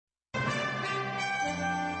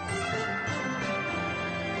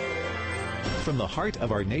From the heart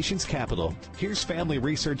of our nation's capital, here's Family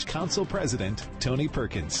Research Council President Tony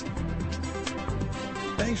Perkins.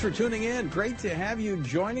 Thanks for tuning in. Great to have you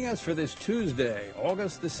joining us for this Tuesday,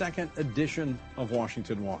 August the 2nd edition of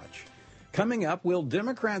Washington Watch. Coming up, will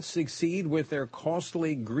Democrats succeed with their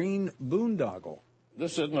costly green boondoggle?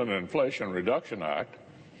 This isn't an Inflation Reduction Act,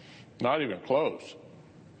 not even close.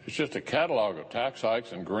 It's just a catalog of tax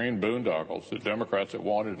hikes and green boondoggles that Democrats have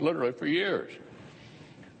wanted literally for years,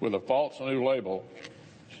 with a false new label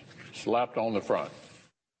slapped on the front.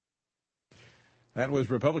 That was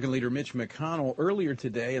Republican leader Mitch McConnell earlier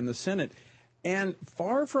today in the Senate. And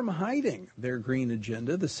far from hiding their green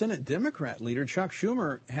agenda, the Senate Democrat leader Chuck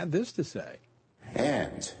Schumer had this to say.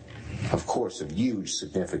 And, of course, of huge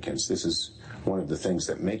significance, this is one of the things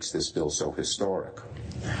that makes this bill so historic.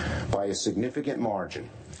 By a significant margin,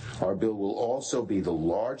 our bill will also be the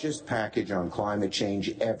largest package on climate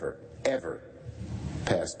change ever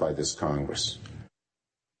passed by this Congress.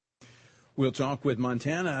 We'll talk with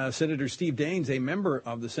Montana Senator Steve Daines, a member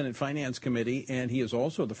of the Senate Finance Committee, and he is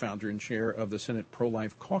also the founder and chair of the Senate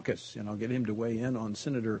Pro-Life Caucus. And I'll get him to weigh in on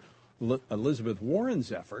Senator Elizabeth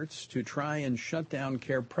Warren's efforts to try and shut down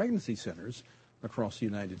care pregnancy centers across the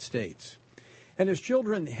United States. And as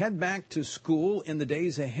children head back to school in the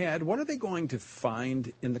days ahead, what are they going to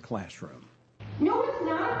find in the classroom? No, it's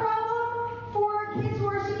not a problem for kids who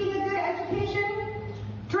are seeking a good education.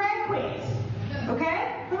 Drag queens,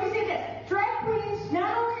 okay? Let me say this. Drag queens,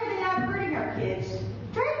 not only are they not hurting our kids,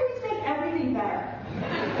 drag queens make everything better.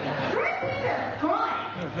 Drag queens are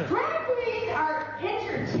fun. Drag queens are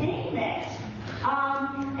entertainment.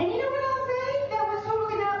 And you know what I'll say that was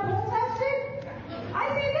totally not poll tested? I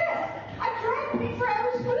say this. A drag queen for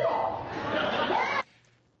every school.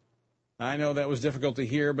 I know that was difficult to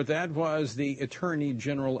hear, but that was the Attorney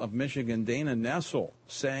General of Michigan, Dana Nessel,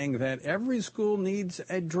 saying that every school needs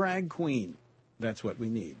a drag queen. That's what we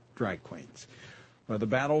need, drag queens. Well, the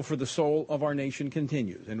battle for the soul of our nation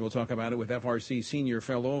continues, and we'll talk about it with FRC Senior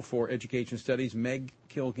Fellow for Education Studies, Meg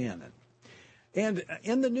Kilgannon. And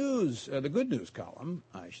in the news, the good news column,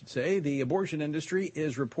 I should say, the abortion industry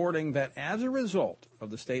is reporting that as a result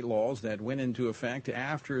of the state laws that went into effect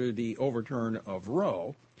after the overturn of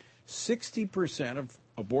Roe, 60% of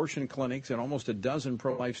abortion clinics in almost a dozen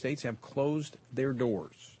pro-life states have closed their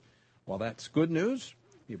doors. While that's good news,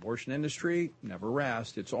 the abortion industry never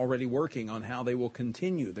rests. It's already working on how they will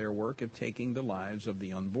continue their work of taking the lives of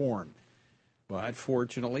the unborn. But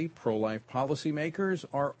fortunately, pro-life policymakers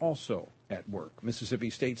are also at work. Mississippi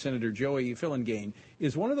State Senator Joey Fillingane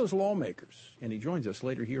is one of those lawmakers, and he joins us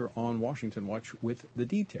later here on Washington Watch with the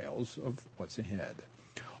details of what's ahead.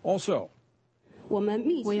 Also,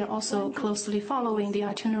 we are also closely following the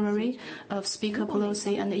itinerary of Speaker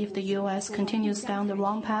Pelosi, and if the U.S. continues down the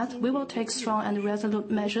wrong path, we will take strong and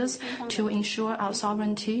resolute measures to ensure our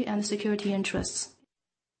sovereignty and security interests.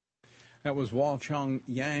 That was Wall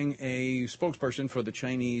Chong-yang, a spokesperson for the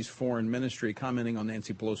Chinese Foreign Ministry, commenting on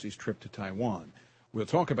Nancy Pelosi's trip to Taiwan. We'll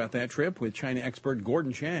talk about that trip with China expert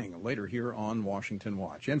Gordon Chang later here on Washington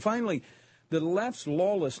Watch. And finally, the left's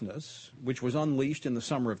lawlessness, which was unleashed in the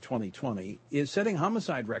summer of 2020, is setting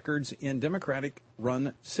homicide records in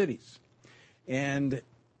Democratic-run cities. And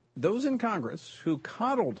those in Congress who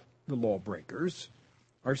coddled the lawbreakers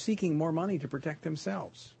are seeking more money to protect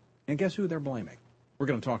themselves. And guess who they're blaming? We're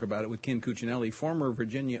going to talk about it with Ken Cuccinelli, former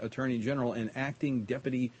Virginia Attorney General and acting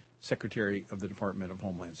Deputy Secretary of the Department of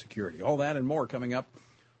Homeland Security. All that and more coming up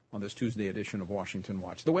on this Tuesday edition of Washington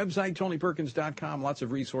Watch. The website, TonyPerkins.com, lots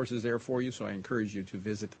of resources there for you, so I encourage you to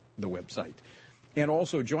visit the website. And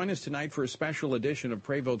also join us tonight for a special edition of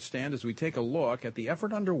Pray Vote Stand as we take a look at the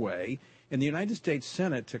effort underway in the United States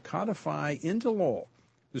Senate to codify into law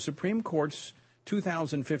the Supreme Court's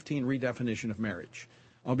 2015 redefinition of marriage.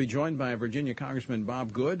 I'll be joined by Virginia Congressman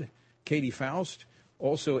Bob Good, Katie Faust,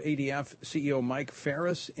 also ADF CEO Mike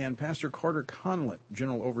Farris, and Pastor Carter Conlett,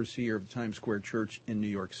 General Overseer of the Times Square Church in New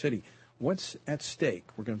York City. What's at stake?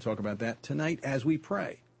 We're going to talk about that tonight as we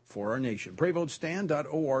pray for our nation.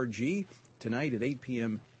 PrayVoteStand.org tonight at 8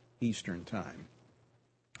 p.m. Eastern Time.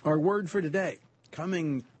 Our word for today,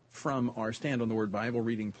 coming from our Stand on the Word Bible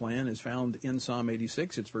reading plan, is found in Psalm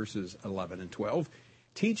 86. It's verses 11 and 12.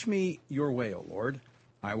 Teach me your way, O Lord.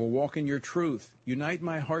 I will walk in your truth. Unite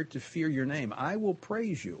my heart to fear your name. I will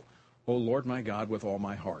praise you, O Lord my God, with all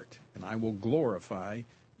my heart, and I will glorify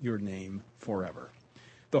your name forever.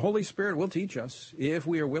 The Holy Spirit will teach us if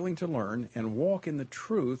we are willing to learn and walk in the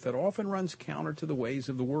truth that often runs counter to the ways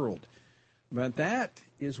of the world. But that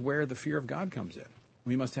is where the fear of God comes in.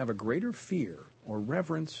 We must have a greater fear or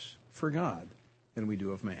reverence for God than we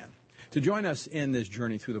do of man. To join us in this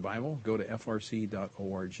journey through the Bible, go to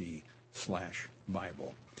frc.org All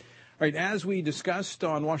right, as we discussed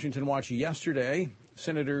on Washington Watch yesterday,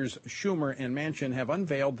 Senators Schumer and Manchin have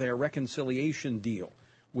unveiled their reconciliation deal,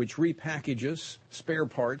 which repackages spare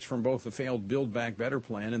parts from both the failed Build Back Better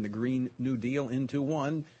plan and the Green New Deal into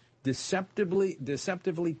one deceptively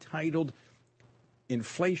titled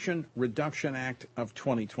Inflation Reduction Act of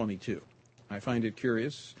 2022. I find it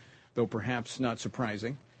curious, though perhaps not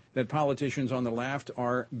surprising, that politicians on the left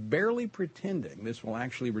are barely pretending this will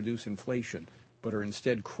actually reduce inflation, but are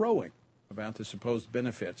instead crowing about the supposed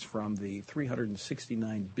benefits from the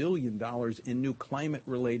 $369 billion in new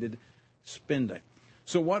climate-related spending.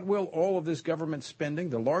 So what will all of this government spending,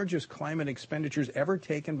 the largest climate expenditures ever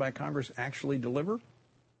taken by Congress, actually deliver?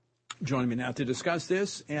 Joining me now to discuss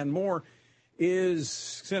this and more is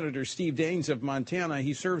Senator Steve Daines of Montana.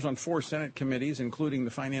 He serves on 4 Senate committees, including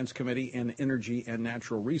the Finance Committee and Energy and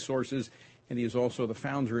Natural Resources, and he is also the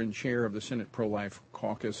founder and chair of the Senate Pro-Life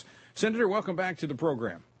Caucus. Senator, welcome back to the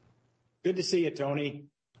program. Good to see you, Tony.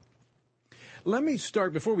 Let me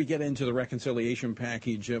start, before we get into the reconciliation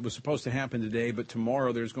package. It was supposed to happen today, but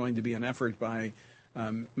tomorrow there's going to be an effort by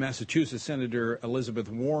Massachusetts Senator Elizabeth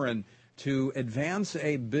Warren to advance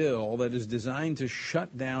a bill that is designed to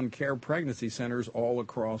shut down care pregnancy centers all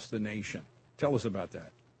across the nation. Tell us about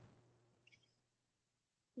that.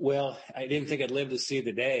 Well, I didn't think I'd live to see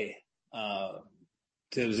the day to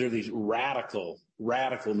observe these radical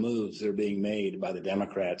moves that are being made by the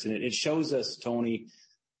Democrats. And it shows us, Tony,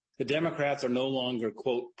 the Democrats are no longer,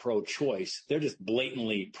 quote, pro-choice. They're just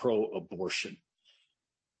blatantly pro-abortion.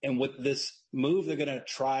 And what this move they're going to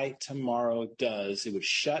try tomorrow does, it would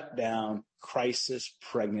shut down crisis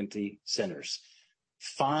pregnancy centers,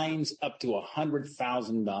 fines up to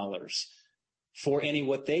 $100,000 for any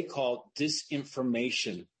what they call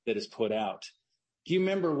disinformation that is put out. Do you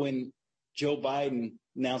remember when Joe Biden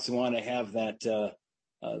announced he wanted to have that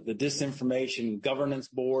the disinformation governance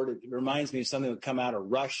board? It reminds me of something that would come out of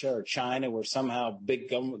Russia or China, where somehow big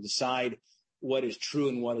government would decide what is true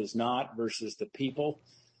and what is not versus the people.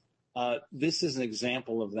 This is an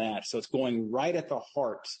example of that. So it's going right at the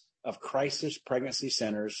heart of crisis pregnancy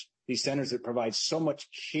centers, these centers that provide so much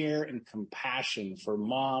care and compassion for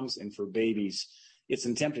moms and for babies. It's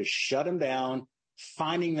an attempt to shut them down,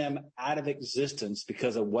 finding them out of existence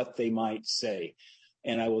because of what they might say.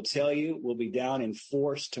 And I will tell you, we'll be down in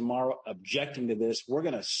force tomorrow objecting to this. We're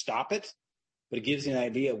going to stop it, but it gives you an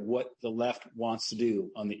idea of what the left wants to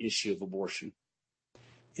do on the issue of abortion.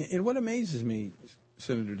 And what amazes me,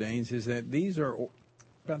 Senator Daines, is that these are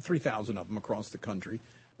about 3,000 of them across the country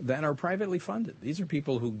that are privately funded. These are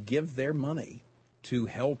people who give their money to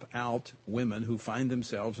help out women who find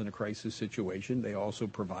themselves in a crisis situation. They also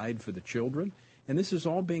provide for the children. And this is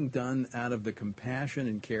all being done out of the compassion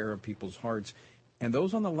and care of people's hearts. And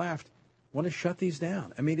those on the left want to shut these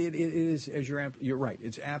down. I mean, it is, as you're right,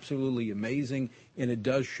 it's absolutely amazing. And it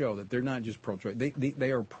does show that they're not just pro-choice.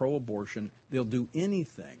 They are pro-abortion. They'll do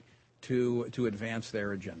anything to advance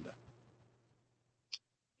their agenda.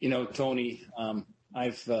 You know, Tony,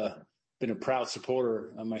 I've been a proud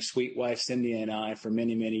supporter of my sweet wife, Cindy, and I for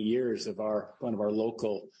many, many years of one of our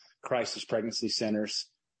local crisis pregnancy centers.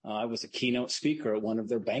 I was a keynote speaker at one of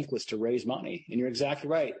their banquets to raise money. And you're exactly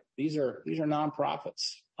right. These are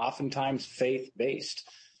nonprofits, oftentimes faith-based.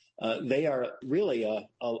 They are really a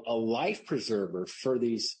life preserver for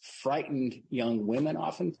these frightened young women,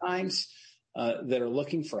 oftentimes, that are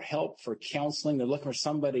looking for help, for counseling. They're looking for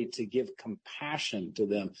somebody to give compassion to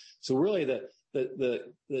them. So really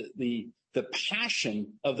the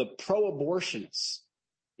passion of the pro-abortionists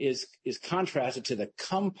is stands to the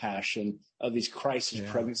compassion of these crisis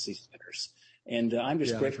pregnancy centers. And I'm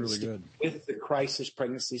just grateful to stand with the crisis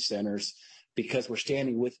pregnancy centers because we're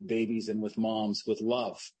standing with babies and with moms with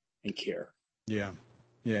love and care. Yeah,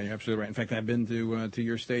 you're absolutely right. In fact, I've been to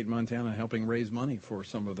your state, Montana, helping raise money for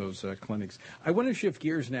some of those clinics. I want to shift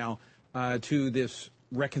gears now to this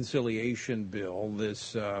reconciliation bill,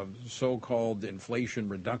 this so-called Inflation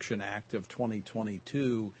Reduction Act of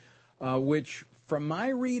 2022, which, from my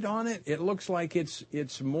read on it, it looks like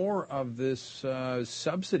it's more of this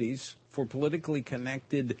subsidies for politically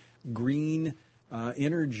connected green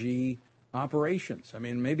energy operations. I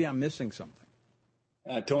mean, maybe I'm missing something.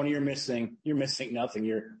 Tony, you're missing nothing.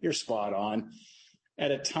 You're spot on.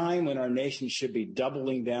 At a time when our nation should be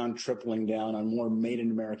doubling down, tripling down on more made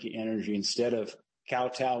in America energy instead of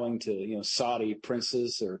kowtowing to Saudi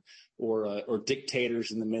princes or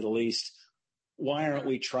dictators in the Middle East, why aren't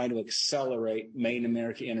we trying to accelerate made in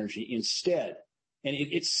America energy instead? And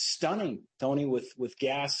it's stunning, Tony, with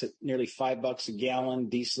gas at nearly $5 a gallon,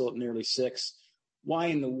 diesel at nearly $6. why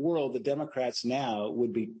in the world the Democrats now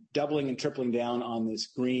would be doubling and tripling down on this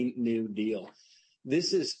Green New Deal.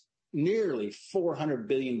 This is nearly $400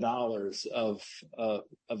 billion of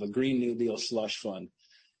a Green New Deal slush fund.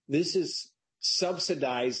 This is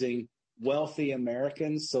subsidizing wealthy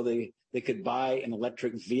Americans so they could buy an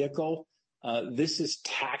electric vehicle. This is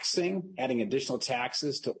taxing, adding additional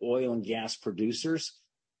taxes to oil and gas producers.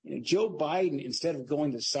 Joe Biden, instead of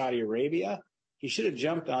going to Saudi Arabia, he should have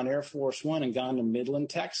jumped on Air Force One and gone to Midland,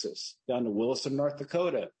 Texas, gone to Williston, North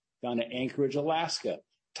Dakota, gone to Anchorage, Alaska,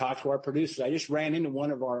 talked to our producers. I just ran into one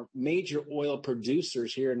of our major oil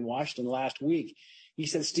producers here in Washington last week. He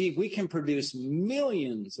said, Steve, we can produce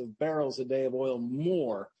millions of barrels a day of oil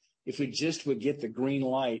more if we just would get the green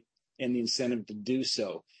light and the incentive to do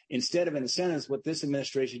so. Instead of incentives, what this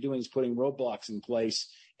administration is doing is putting roadblocks in place.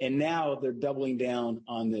 And now they're doubling down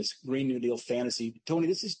on this Green New Deal fantasy. Tony,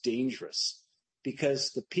 this is dangerous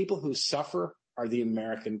because the people who suffer are the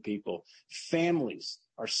American people. Families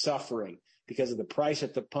are suffering because of the price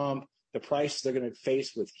at the pump, the price they're going to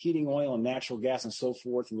face with heating oil and natural gas and so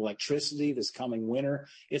forth, and electricity this coming winter.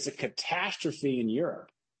 It's a catastrophe in Europe,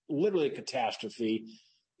 literally a catastrophe.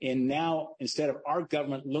 And now, instead of our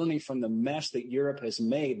government learning from the mess that Europe has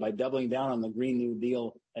made by doubling down on the Green New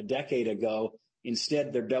Deal a decade ago,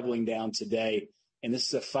 instead they're doubling down today. And this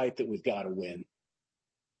is a fight that we've got to win.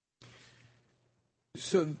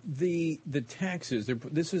 So the taxes,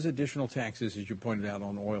 this is additional taxes, as you pointed out,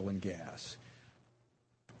 on oil and gas.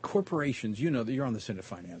 Corporations, you know that you're on the Senate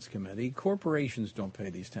Finance Committee. Corporations don't pay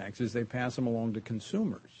these taxes. They pass them along to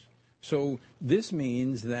consumers. So this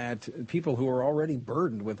means that people who are already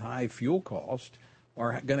burdened with high fuel costs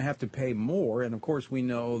are going to have to pay more. And, of course, we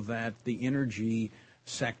know that the energy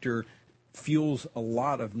sector fuels a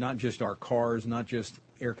lot of not just our cars, not just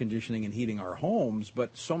air conditioning and heating our homes,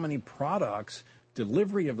 but so many products,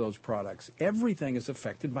 delivery of those products. Everything is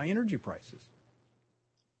affected by energy prices.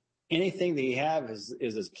 Anything that you have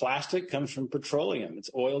is plastic, comes from petroleum. It's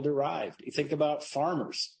oil derived. You think about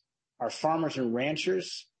farmers. Our farmers and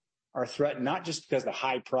ranchers are threatened not just because of the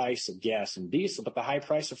high price of gas and diesel, but the high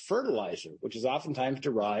price of fertilizer, which is oftentimes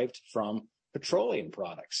derived from petroleum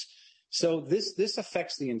products. So this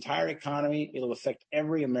affects the entire economy. It'll affect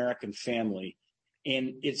every American family.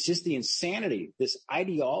 And it's just the insanity, this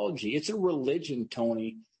ideology. It's a religion,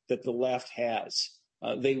 Tony, that the left has.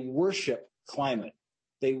 They worship climate.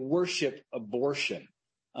 They worship abortion.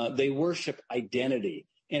 They worship identity.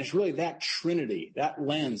 And it's really that trinity, that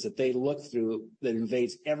lens that they look through that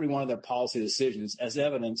invades every one of their policy decisions, as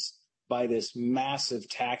evidenced by this massive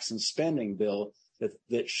tax and spending bill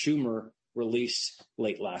that Schumer released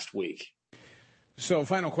late last week. So,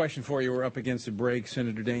 final question for you. We're up against the break.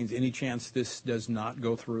 Senator Daines, any chance this does not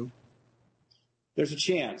go through? There's a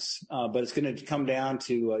chance, but it's going to come down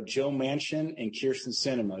to Joe Manchin and Kyrsten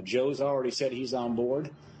Sinema. Joe's already said he's on board.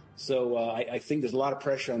 So I think there's a lot of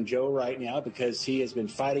pressure on Joe right now because he has been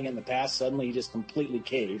fighting in the past. Suddenly he just completely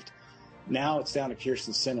caved. Now it's down to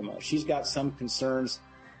Kyrsten Sinema. She's got some concerns,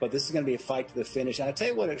 but this is going to be a fight to the finish. And I tell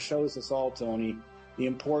you what, it shows us all, Tony, the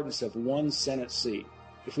importance of one Senate seat.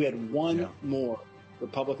 If we had one more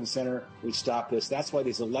Republican senator, we'd stop this. That's why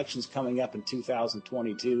these elections coming up in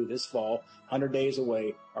 2022, this fall, 100 days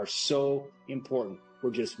away, are so important.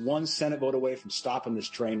 We're just one Senate vote away from stopping this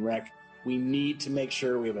train wreck. We need to make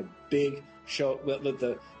sure we have a big show,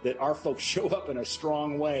 that our folks show up in a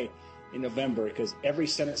strong way in November, because every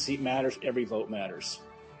Senate seat matters, every vote matters.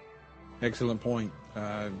 Excellent point.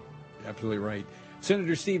 Absolutely right.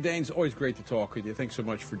 Senator Steve Daines, always great to talk with you. Thanks so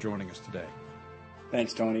much for joining us today.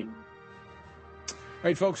 Thanks, Tony. All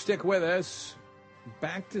right, folks, stick with us.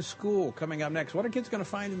 Back to school coming up next. What are kids going to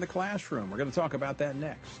find in the classroom? We're going to talk about that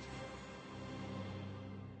next.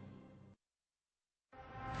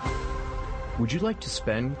 Would you like to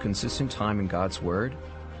spend consistent time in God's Word?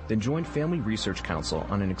 Then join Family Research Council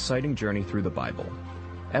on an exciting journey through the Bible.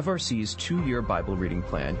 FRC's 2-year Bible reading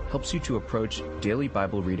plan helps you to approach daily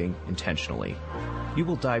Bible reading intentionally. You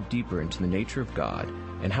will dive deeper into the nature of God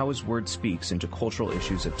and how His Word speaks into cultural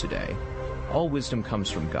issues of today. All wisdom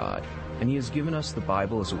comes from God, and He has given us the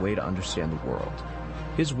Bible as a way to understand the world.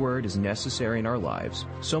 His Word is necessary in our lives,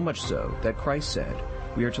 so much so that Christ said,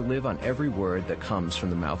 we are to live on every word that comes from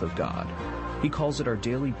the mouth of God. He calls it our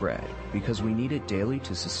daily bread because we need it daily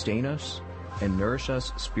to sustain us and nourish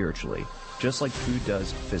us spiritually, just like food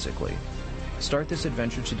does physically. Start this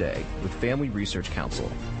adventure today with Family Research Council.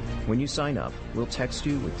 When you sign up, we'll text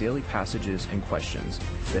you with daily passages and questions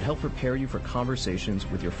that help prepare you for conversations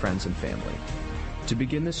with your friends and family. To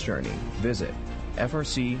begin this journey, visit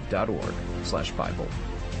frc.org/Bible.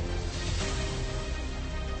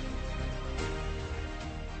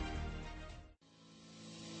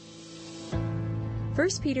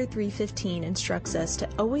 1 Peter 3:15 instructs us to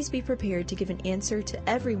always be prepared to give an answer to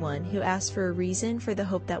everyone who asks for a reason for the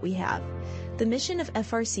hope that we have. The mission of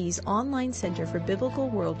FRC's online Center for Biblical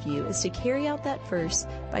Worldview is to carry out that verse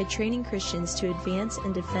by training Christians to advance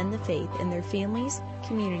and defend the faith in their families,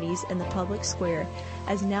 communities, and the public square,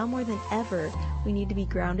 as now more than ever, we need to be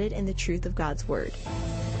grounded in the truth of God's Word.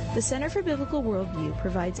 The Center for Biblical Worldview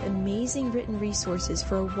provides amazing written resources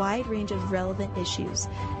for a wide range of relevant issues,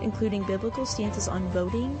 including biblical stances on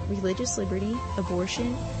voting, religious liberty,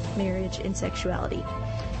 abortion, marriage, and sexuality.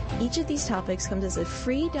 Each of these topics comes as a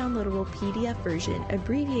free downloadable PDF version,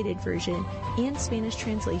 abbreviated version, and Spanish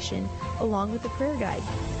translation, along with a prayer guide.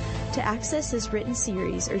 To access this written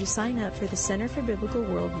series or to sign up for the Center for Biblical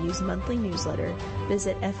Worldview's monthly newsletter,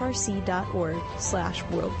 visit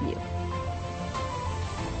frc.org/worldview.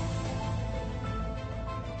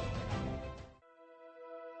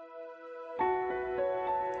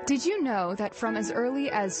 Did you know that from as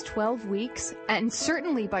early as 12 weeks, and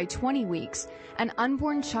certainly by 20 weeks, an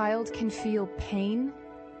unborn child can feel pain?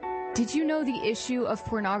 Did you know the issue of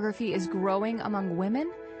pornography is growing among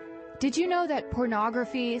women? Did you know that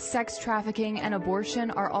pornography, sex trafficking, and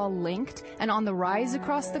abortion are all linked and on the rise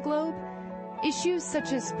across the globe? Issues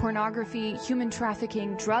such as pornography, human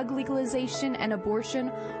trafficking, drug legalization, and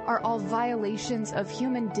abortion are all violations of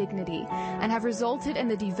human dignity and have resulted in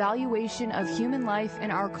the devaluation of human life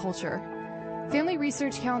in our culture. Family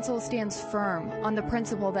Research Council stands firm on the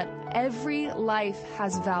principle that every life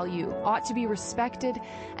has value, ought to be respected,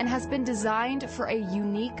 and has been designed for a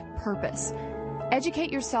unique purpose.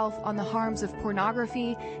 Educate yourself on the harms of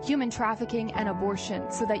pornography, human trafficking, and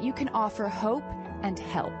abortion so that you can offer hope and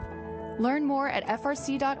help. Learn more at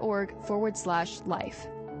frc.org/life.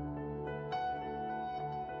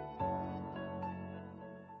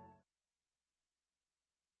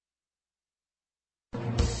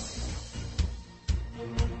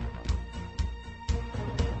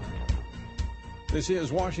 This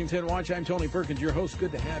is Washington Watch. I'm Tony Perkins, your host.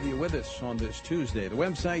 Good to have you with us on this Tuesday. The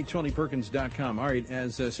website, TonyPerkins.com. All right,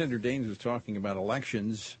 as Senator Daines was talking about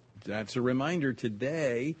elections, that's a reminder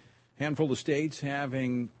today. Handful of states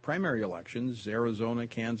having primary elections: Arizona,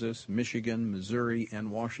 Kansas, Michigan, Missouri, and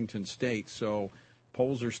Washington State. So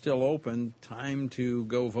polls are still open. Time to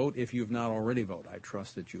go vote if you've not already voted. I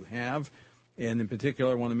trust that you have. And in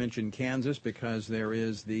particular, I want to mention Kansas because there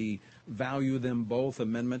is the Value Them Both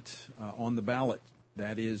amendment on the ballot.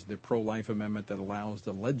 That is the pro-life amendment that allows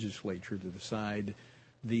the legislature to decide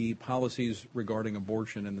the policies regarding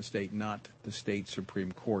abortion in the state, not the state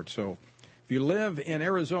Supreme Court. So if you live in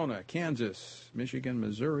Arizona, Kansas, Michigan,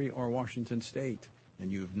 Missouri, or Washington State,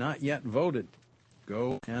 and you've not yet voted,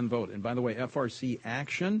 go and vote. And by the way, FRC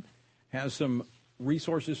Action has some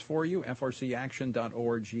resources for you,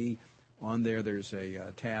 frcaction.org. On there, there's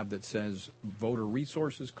a tab that says Voter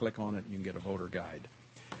Resources. Click on it, and you can get a voter guide.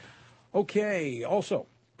 Okay, also,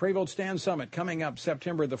 Pray Vote Stand Summit coming up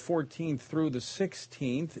September the 14th through the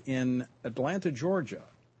 16th in Atlanta, Georgia.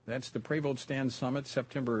 That's the Pray Vote Stand Summit,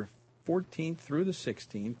 September 14th through the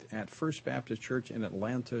 16th at First Baptist Church in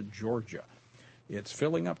Atlanta, Georgia. It's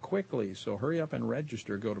filling up quickly, so hurry up and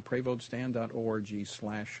register. Go to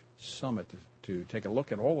prayvotestand.org/summit to take a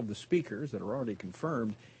look at all of the speakers that are already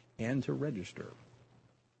confirmed and to register.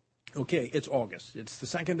 Okay, it's August. It's the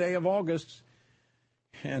second day of August,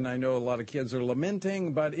 and I know a lot of kids are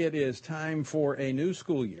lamenting, but it is time for a new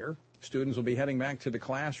school year. Students will be heading back to the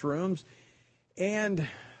classrooms, and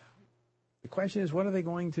the question is, what are they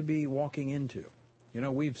going to be walking into? You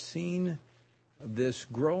know, we've seen this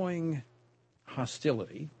growing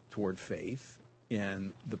hostility toward faith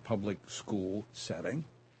in the public school setting.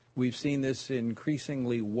 We've seen this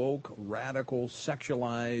increasingly woke, radical,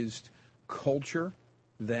 sexualized culture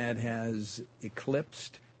that has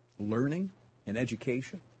eclipsed learning and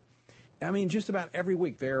education. I mean, just about every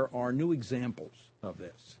week there are new examples of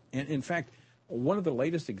this. And in fact, one of the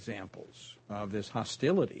latest examples of this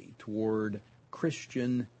hostility toward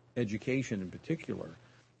Christian education in particular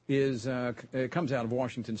is comes out of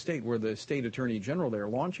Washington State, where the state attorney general there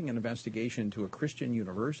launching an investigation into a Christian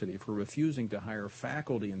university for refusing to hire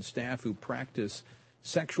faculty and staff who practice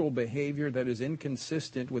sexual behavior that is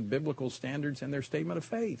inconsistent with biblical standards and their statement of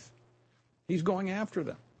faith. He's going after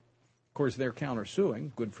them. Of course, they're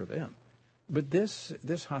countersuing. Good for them. But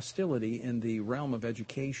this hostility in the realm of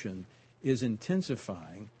education is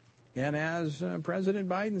intensifying. And as President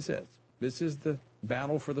Biden says, this is the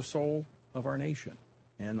battle for the soul of our nation.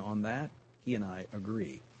 And on that, he and I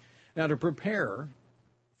agree. Now, to prepare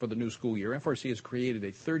for the new school year, FRC has created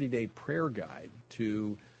a 30-day prayer guide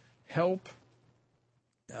to help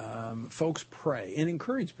folks pray and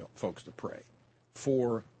encourage folks to pray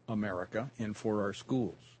for America and for our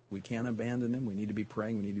schools. We can't abandon them. We need to be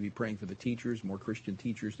praying. We need to be praying for the teachers, more Christian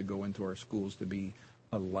teachers to go into our schools to be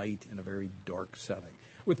a light in a very dark setting.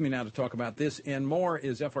 With me now to talk about this and more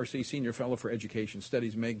is FRC Senior Fellow for Education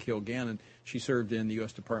Studies, Meg Kilgannon. She served in the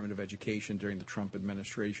U.S. Department of Education during the Trump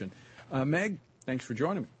administration. Meg, thanks for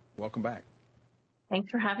joining me. Welcome back.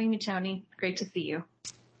 Thanks for having me, Tony. Great to see you.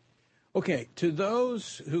 Okay, to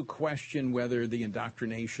those who question whether the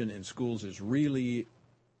indoctrination in schools is really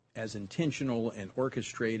as intentional and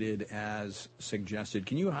orchestrated as suggested,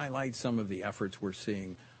 can you highlight some of the efforts we're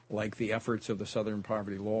seeing, like the efforts of the Southern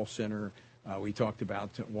Poverty Law Center? We talked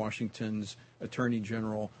about Washington's Attorney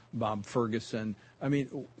General, Bob Ferguson. I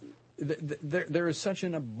mean, there is such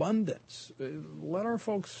an abundance. Let our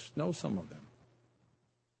folks know some of them.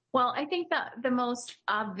 Well, I think that the most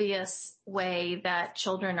obvious way that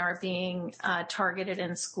children are being targeted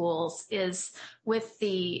in schools is with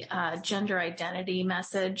the gender identity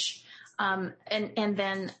message, and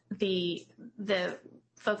then the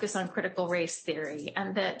focus on critical race theory,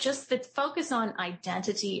 and the focus on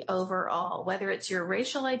identity overall, whether it's your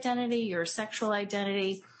racial identity, your sexual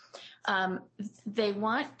identity. They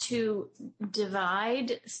want to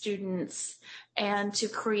divide students and to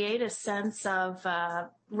create a sense of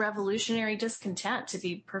revolutionary discontent, to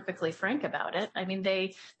be perfectly frank about it. I mean,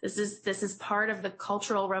 this is part of the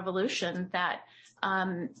cultural revolution that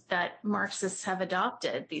Marxists have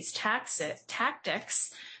adopted, these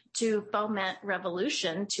tactics to foment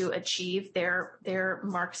revolution to achieve their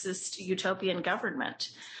Marxist utopian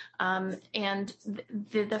government. And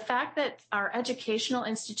the fact that our educational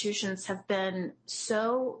institutions have been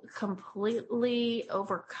so completely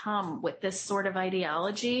overcome with this sort of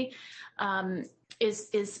ideology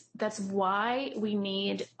that's why we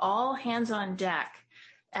need all hands on deck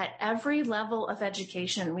at every level of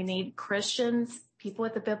education. We need Christians, people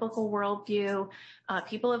with a biblical worldview,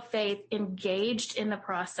 people of faith engaged in the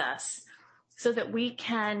process so that we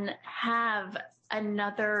can have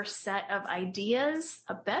another set of ideas,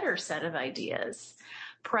 a better set of ideas,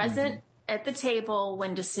 present at the table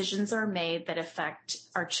when decisions are made that affect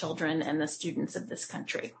our children and the students of this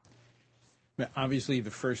country. Obviously,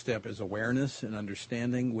 the first step is awareness and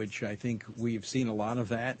understanding, which I think we've seen a lot of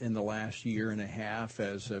that in the last year and a half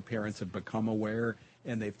as parents have become aware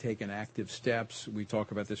and they've taken active steps. We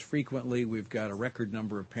talk about this frequently. We've got a record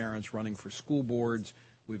number of parents running for school boards.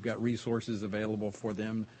 We've got resources available for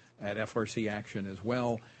them at FRC Action as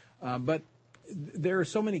well. But there are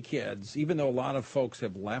so many kids, even though a lot of folks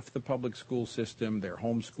have left the public school system, they're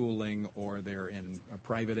homeschooling or they're in a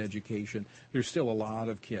private education, there's still a lot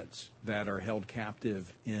of kids that are held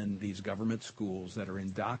captive in these government schools that are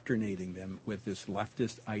indoctrinating them with this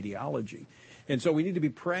leftist ideology. And so we need to be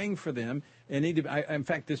praying for them. And in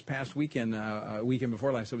fact, this past weekend, weekend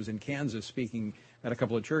before last, I was in Kansas speaking at a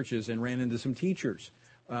couple of churches and ran into some teachers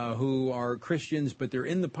who are Christians, but they're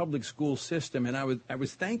in the public school system. And I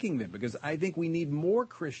was thanking them because I think we need more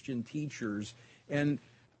Christian teachers. And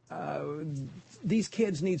these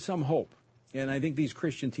kids need some hope. And I think these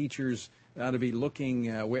Christian teachers ought to be looking,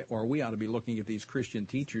 or we ought to be looking at these Christian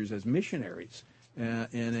teachers as missionaries in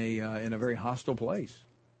a very hostile place.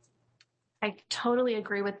 I totally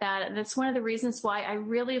agree with that. And it's one of the reasons why I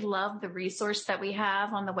really love the resource that we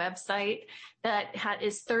have on the website that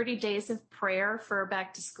is 30 days of prayer for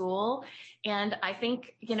back to school. And I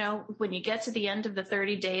think, when you get to the end of the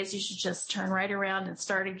 30 days, you should just turn right around and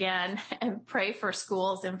start again and pray for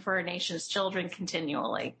schools and for our nation's children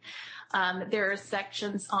continually. There are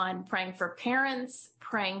sections on praying for parents,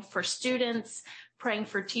 praying for students, praying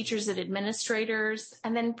for teachers and administrators,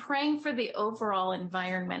 and then praying for the overall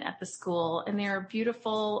environment at the school. And there are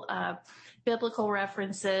beautiful biblical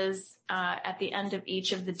references at the end of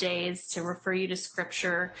each of the days to refer you to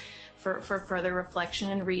scripture for further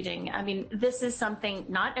reflection and reading. I mean, this is something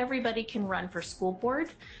not everybody can run for school board.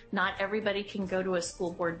 Not everybody can go to a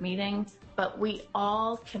school board meeting, but we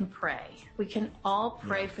all can pray. We can all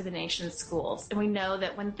pray for the nation's schools. And we know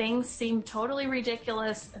that when things seem totally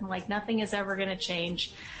ridiculous and like nothing is ever going to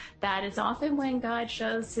change, that is often when God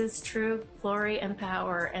shows his true glory and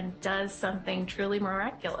power and does something truly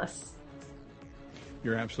miraculous.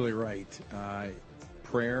 You're absolutely right.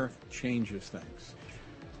 Prayer changes things.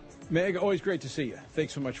 Meg, always great to see you.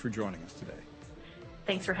 Thanks so much for joining us today.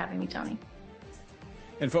 Thanks for having me, Tony.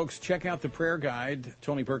 And folks, check out the prayer guide,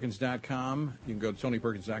 TonyPerkins.com. You can go to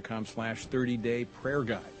TonyPerkins.com/30-day prayer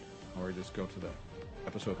guide, or just go to the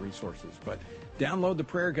episode resources. But download the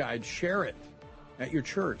prayer guide, share it at your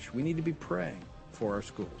church. We need to be praying for our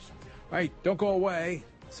schools. All right, don't go away.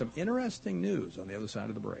 Some interesting news on the other side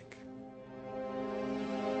of the break.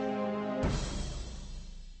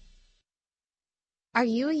 Are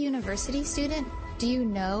you a university student? Do you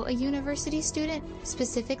know a university student,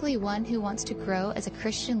 specifically one who wants to grow as a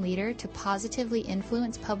Christian leader to positively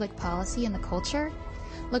influence public policy and the culture?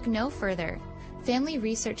 Look no further. Family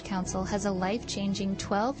Research Council has a life-changing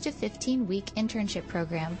 12 to 15-week internship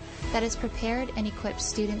program that has prepared and equipped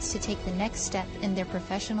students to take the next step in their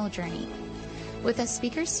professional journey. With a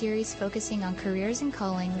speaker series focusing on careers and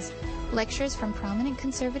callings, lectures from prominent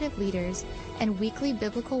conservative leaders, and weekly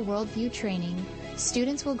biblical worldview training,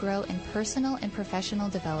 students will grow in personal and professional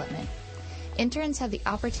development. Interns have the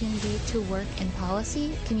opportunity to work in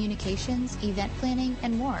policy, communications, event planning,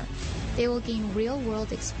 and more. They will gain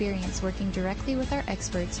real-world experience working directly with our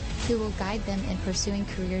experts who will guide them in pursuing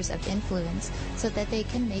careers of influence so that they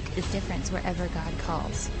can make a difference wherever God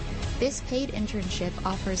calls. This paid internship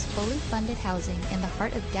offers fully funded housing in the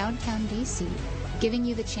heart of downtown D.C., giving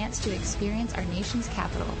you the chance to experience our nation's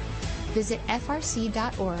capital. Visit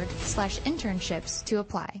frc.org/internships to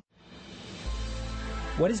apply.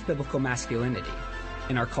 What is biblical masculinity?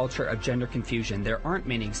 In our culture of gender confusion, there aren't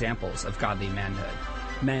many examples of godly manhood.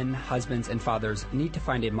 Men, husbands, and fathers need to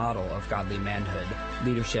find a model of godly manhood,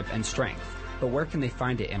 leadership, and strength. But where can they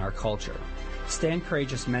find it in our culture? Stand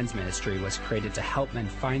Courageous Men's Ministry was created to help men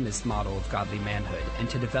find this model of godly manhood and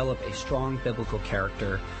to develop a strong biblical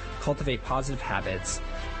character, cultivate positive habits,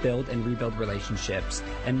 build and rebuild relationships,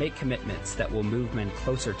 and make commitments that will move men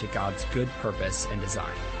closer to God's good purpose and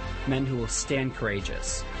design. Men who will stand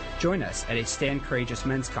courageous. Join us at a Stand Courageous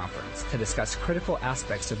Men's Conference to discuss critical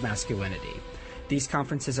aspects of masculinity. These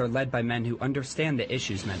conferences are led by men who understand the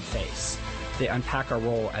issues men face. They unpack our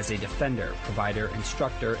role as a defender, provider,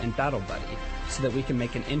 instructor, and battle buddy so that we can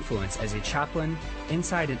make an influence as a chaplain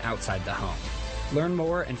inside and outside the home. Learn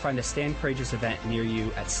more and find a Stand Courageous event near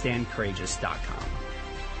you at standcourageous.com.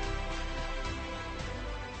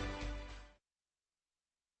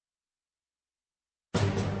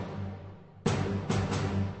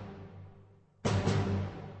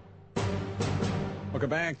 Welcome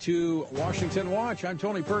back to Washington Watch. I'm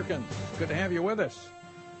Tony Perkins. Good to have you with us.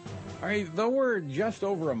 All right, though we're just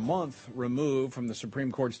over a month removed from the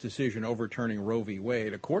Supreme Court's decision overturning Roe v.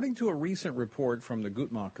 Wade, according to a recent report from the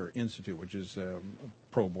Guttmacher Institute, which is a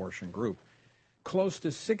pro-abortion group, close to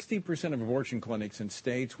 60% of abortion clinics in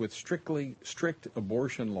states with strict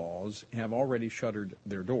abortion laws have already shuttered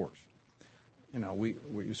their doors. You know, we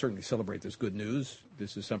certainly celebrate this good news.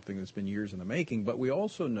 This is something that's been years in the making, but we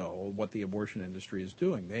also know what the abortion industry is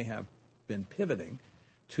doing. They have been pivoting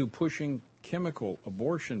to pushing chemical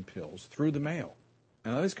abortion pills through the mail.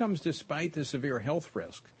 Now, this comes despite the severe health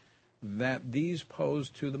risk that these pose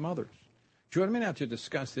to the mothers. Joining me now to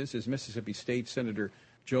discuss this is Mississippi State Senator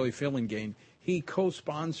Joey Fillingane. He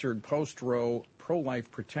co-sponsored post-Roe pro-life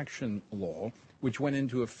protection law, which went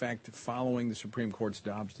into effect following the Supreme Court's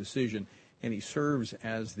Dobbs decision, and he serves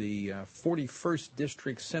as the 41st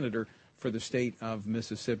District Senator for the state of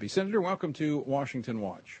Mississippi. Senator, welcome to Washington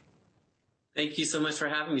Watch. Thank you so much for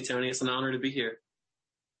having me, Tony. It's an honor to be here.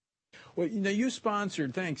 Well, you know, you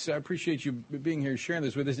sponsored, thanks, I appreciate you being here, sharing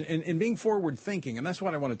this with us, and being forward-thinking, and that's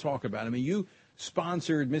what I want to talk about. I mean, you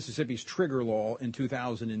sponsored Mississippi's trigger law in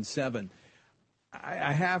 2007.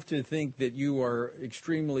 I have to think that you are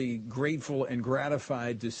extremely grateful and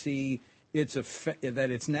gratified to see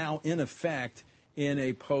that it's now in effect in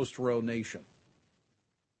a post-Roe nation.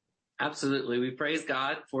 Absolutely. We praise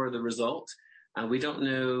God for the result. We don't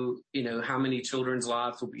know, how many children's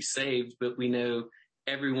lives will be saved, but we know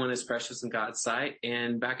everyone is precious in God's sight.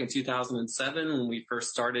 And back in 2007, when we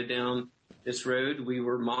first started down this road, we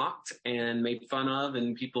were mocked and made fun of,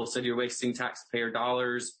 and people said, you're wasting taxpayer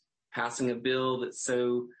dollars passing a bill that's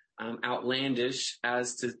so outlandish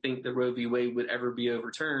as to think that Roe v. Wade would ever be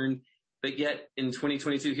overturned. But yet in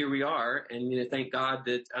 2022, here we are. And, thank God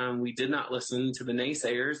that we did not listen to the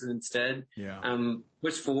naysayers and instead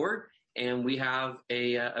pushed forward. And we have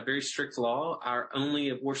a very strict law. Our only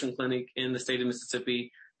abortion clinic in the state of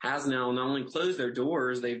Mississippi has now not only closed their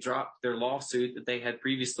doors, they've dropped their lawsuit that they had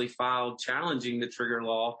previously filed challenging the trigger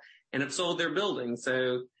law and have sold their building.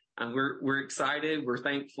 So we're excited, we're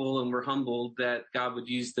thankful, and we're humbled that God would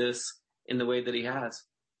use this in the way that he has.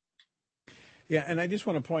 Yeah, and I just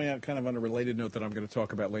want to point out, kind of on a related note that I'm going to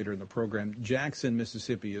talk about later in the program, Jackson,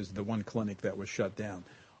 Mississippi is the one clinic that was shut down.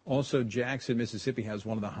 Also, Jackson, Mississippi has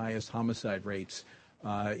one of the highest homicide rates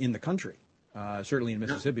in the country, certainly in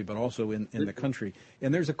Mississippi, but also in the country.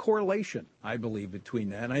 And there's a correlation, I believe, between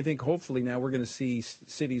that. And I think hopefully now we're going to see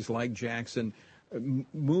cities like Jackson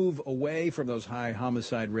move away from those high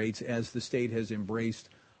homicide rates as the state has embraced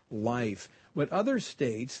life. But other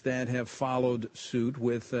states that have followed suit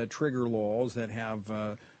with trigger laws that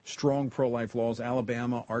have strong pro-life laws.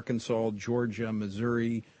 Alabama, Arkansas, Georgia,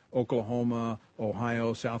 Missouri, Oklahoma,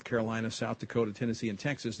 Ohio, South Carolina, South Dakota, Tennessee, and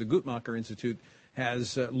Texas. The Guttmacher Institute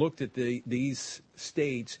has looked at these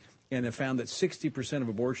states and have found that 60% of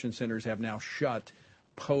abortion centers have now shut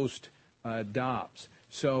post-Dobbs.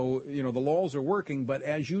 So, the laws are working, but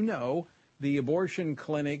as you know, the abortion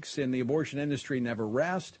clinics and the abortion industry never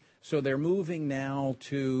rest, so they're moving now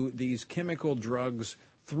to these chemical drugs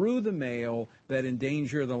through the mail that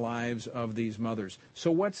endanger the lives of these mothers.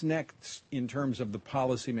 So what's next in terms of the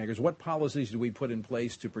policymakers? What policies do we put in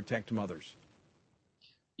place to protect mothers?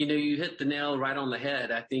 You hit the nail right on the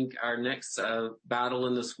head. I think our next battle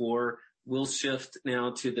in this war will shift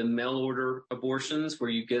now to the mail order abortions, where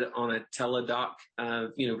you get on a teledoc,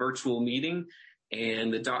 virtual meeting,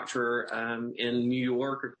 and the doctor in New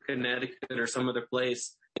York or Connecticut or some other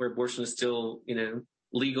place where abortion is still,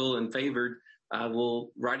 legal and favored,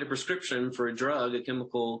 will write a prescription for a drug, a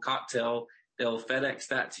chemical cocktail. They'll FedEx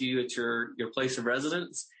that to you at your place of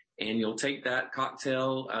residence, and you'll take that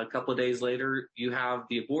cocktail. A couple of days later, you have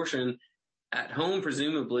the abortion at home,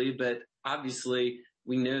 presumably, but obviously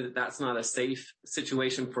we know that that's not a safe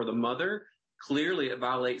situation for the mother. Clearly, it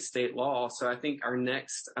violates state law. So I think our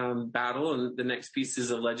next battle and the next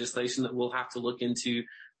pieces of legislation that we'll have to look into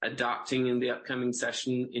adopting in the upcoming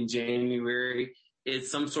session in January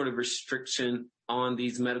is some sort of restriction on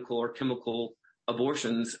these medical or chemical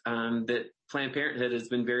abortions that Planned Parenthood has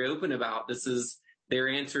been very open about. This is their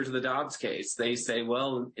answer to the Dobbs case. They say,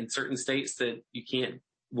 well, in certain states that you can't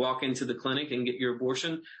walk into the clinic and get your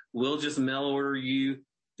abortion, we'll just mail order you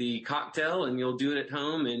the cocktail and you'll do it at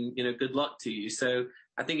home, and, good luck to you. So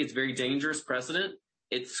I think it's very dangerous precedent.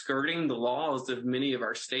 It's skirting the laws of many of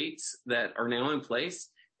our states that are now in place.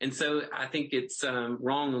 And so I think it's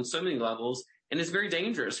wrong on so many levels, and it's very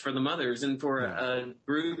dangerous for the mothers and for a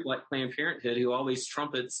group like Planned Parenthood, who always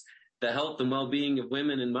trumpets the health and well-being of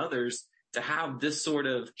women and mothers, to have this sort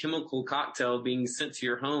of chemical cocktail being sent to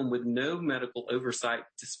your home with no medical oversight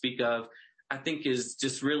to speak of, I think is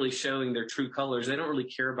just really showing their true colors. They don't really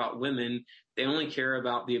care about women. They only care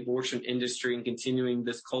about the abortion industry and continuing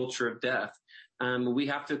this culture of death. We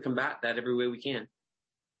have to combat that every way we can.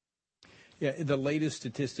 Yeah, the latest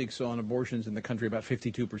statistics on abortions in the country, about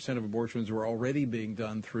 52% of abortions were already being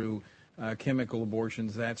done through chemical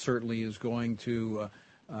abortions. That certainly is going to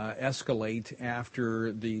escalate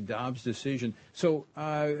after the Dobbs decision. So,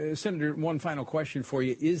 Senator, one final question for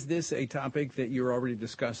you. Is this a topic that you're already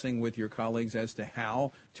discussing with your colleagues as to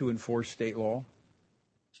how to enforce state law?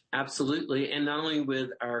 Absolutely. And not only with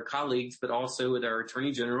our colleagues, but also with our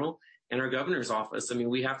Attorney General and our governor's office. I mean,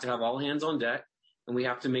 we have to have all hands on deck, and we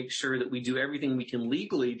have to make sure that we do everything we can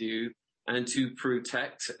legally do and to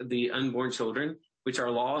protect the unborn children, which our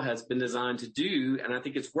law has been designed to do. And I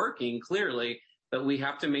think it's working clearly. But we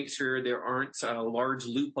have to make sure there aren't large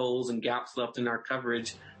loopholes and gaps left in our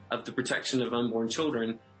coverage of the protection of unborn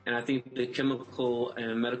children. And I think the chemical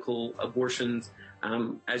and medical abortions,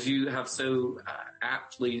 as you have so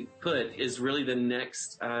aptly put, is really the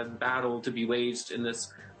next battle to be waged in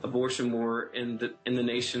this abortion war in the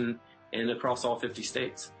nation and across all 50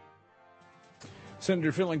 states.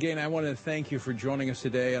 Senator Fillin-Gane, I want to thank you for joining us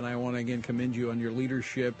today, and I want to again commend you on your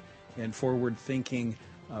leadership and forward-thinking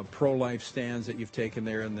pro-life stands that you've taken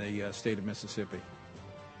there in the state of Mississippi.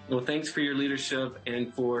 Well, thanks for your leadership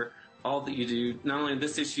and for all that you do, not only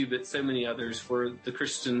this issue, but so many others for the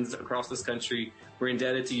Christians across this country. We're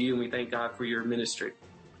indebted to you, and we thank God for your ministry.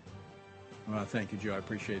 Well, thank you, Joe. I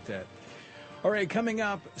appreciate that. All right, coming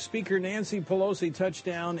up, Speaker Nancy Pelosi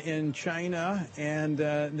touchdown in China and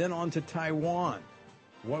then on to Taiwan.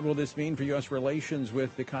 What will this mean for U.S. relations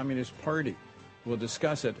with the Communist Party? We'll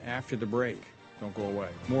discuss it after the break. Don't go away.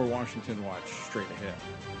 More Washington Watch straight ahead.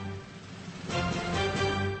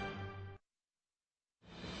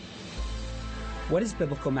 What is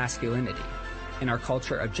biblical masculinity? In our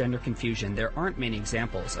culture of gender confusion, there aren't many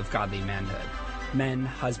examples of godly manhood. Men,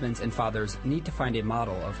 husbands, and fathers need to find a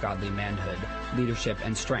model of godly manhood, leadership,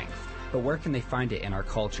 and strength. But where can they find it in our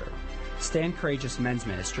culture? Stand Courageous Men's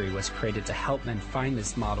Ministry was created to help men find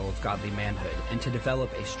this model of godly manhood and to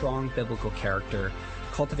develop a strong biblical character,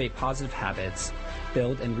 cultivate positive habits,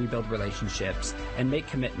 build and rebuild relationships, and make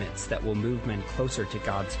commitments that will move men closer to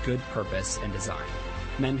God's good purpose and design.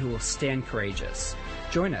 Men who will stand courageous.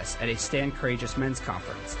 Join us at a Stand Courageous Men's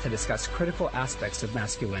Conference to discuss critical aspects of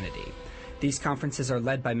masculinity. These conferences are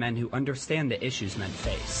led by men who understand the issues men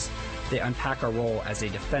face. They unpack our role as a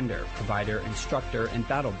defender, provider, instructor, and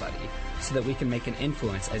battle buddy so that we can make an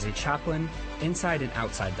influence as a chaplain inside and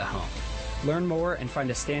outside the home. Learn more and find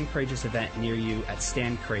a Stand Courageous event near you at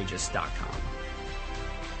standcourageous.com.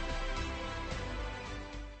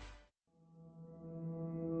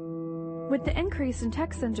 With the increase in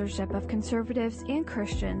tech censorship of conservatives and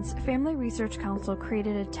Christians, Family Research Council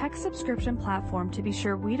created a tech subscription platform to be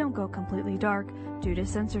sure we don't go completely dark due to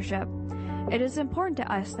censorship. It is important to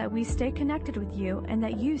us that we stay connected with you and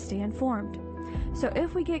that you stay informed. So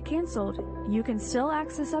if we get canceled, you can still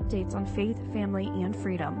access updates on faith, family, and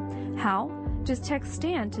freedom. How? Just text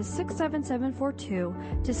STAND to 67742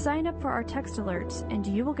 to sign up for our text alerts, and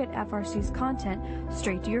you will get FRC's content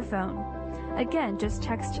straight to your phone. Again, just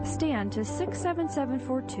text STAND to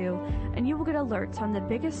 67742 and you will get alerts on the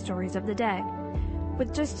biggest stories of the day.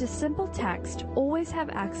 With just a simple text, always have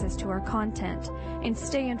access to our content and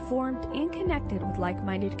stay informed and connected with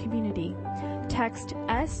like-minded community. Text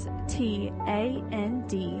STAND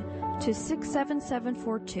to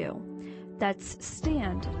 67742. That's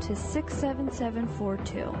STAND to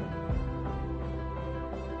 67742.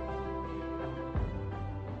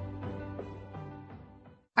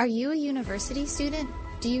 Are you a university student?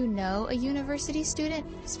 Do you know a university student,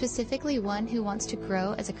 specifically one who wants to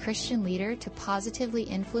grow as a Christian leader to positively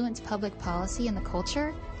influence public policy and the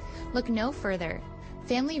culture? Look no further.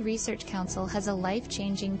 Family Research Council has a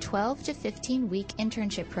life-changing 12 to 15-week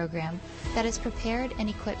internship program that has prepared and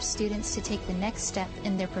equipped students to take the next step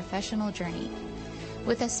in their professional journey.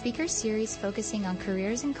 With a speaker series focusing on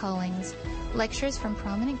careers and callings, lectures from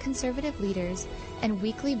prominent conservative leaders, and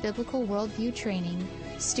weekly biblical worldview training,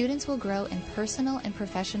 students will grow in personal and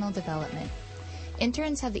professional development.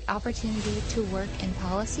 Interns have the opportunity to work in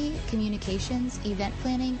policy, communications, event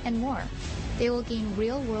planning, and more. They will gain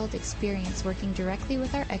real-world experience working directly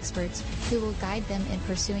with our experts who will guide them in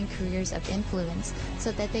pursuing careers of influence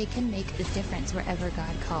so that they can make a difference wherever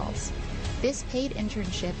God calls. This paid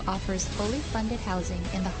internship offers fully funded housing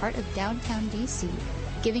in the heart of downtown D.C.,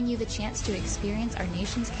 giving you the chance to experience our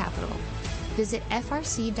nation's capital. Visit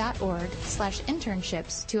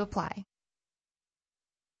frc.org/internships to apply.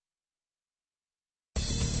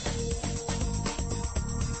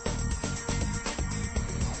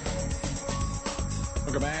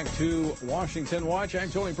 Welcome back to Washington Watch.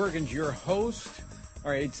 I'm Tony Perkins, your host.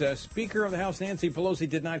 All right, Speaker of the House Nancy Pelosi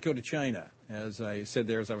did not go to China, as I said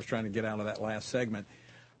there as I was trying to get out of that last segment.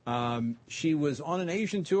 She was on an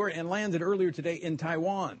Asian tour and landed earlier today in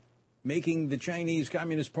Taiwan, making the Chinese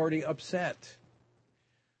Communist Party upset.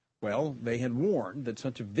 Well, they had warned that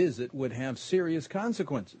such a visit would have serious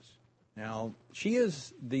consequences. Now, she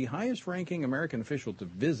is the highest-ranking American official to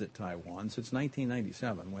visit Taiwan since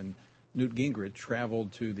 1997, when Newt Gingrich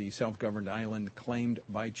traveled to the self-governed island claimed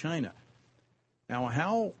by China. Now,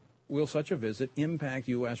 how will such a visit impact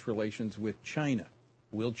U.S. relations with China?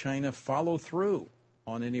 Will China follow through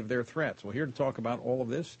on any of their threats? Well, here to talk about all of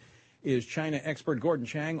this is China expert Gordon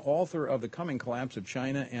Chang, author of The Coming Collapse of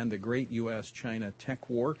China and the Great U.S.-China Tech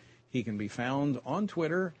War. He can be found on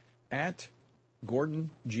Twitter at Gordon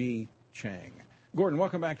G. Chang. Gordon,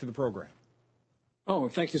 welcome back to the program. Oh,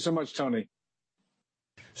 thank you so much, Tony.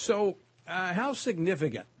 So, how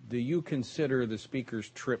significant do you consider the speaker's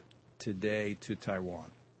trip today to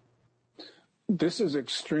Taiwan? This is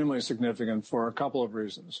extremely significant for a couple of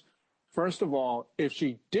reasons. First of all, if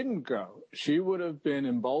she didn't go, she would have been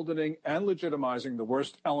emboldening and legitimizing the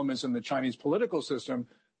worst elements in the Chinese political system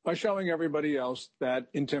by showing everybody else that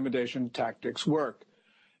intimidation tactics work.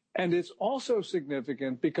 And it's also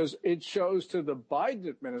significant because it shows to the Biden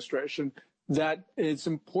administration that it's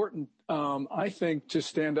important, I think, to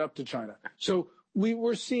stand up to China. So we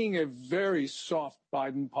were seeing a very soft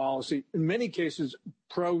Biden policy, in many cases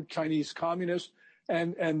pro-Chinese communist,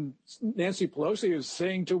 and Nancy Pelosi is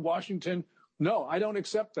saying to Washington, no, I don't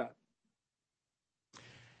accept that.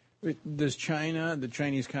 Does China, the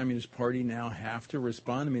Chinese Communist Party, now have to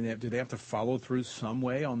respond? I mean, do they have to follow through some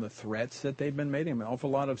way on the threats that they've been making? I mean, an awful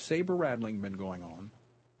lot of saber-rattling been going on.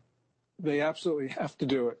 They absolutely have to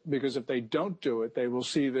do it, because if they don't do it, they will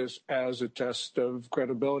see this as a test of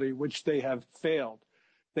credibility, which they have failed.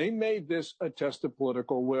 They made this a test of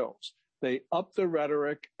political wills. They upped the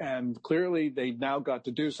rhetoric, and clearly they now got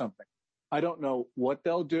to do something. I don't know what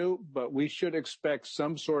they'll do, but we should expect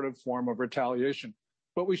some sort of form of retaliation.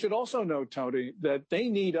 But we should also know, Tony, that they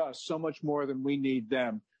need us so much more than we need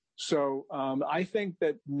them. So I think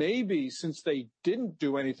that maybe since they didn't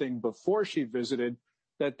do anything before she visited,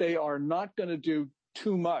 that they are not going to do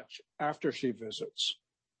too much after she visits.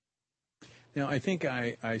 Now, I think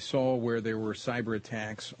I saw where there were cyber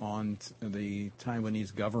attacks on the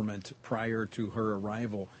Taiwanese government prior to her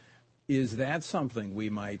arrival. Is that something we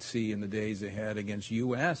might see in the days ahead against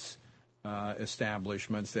U.S.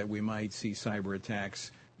 Establishments, that we might see cyber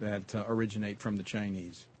attacks that originate from the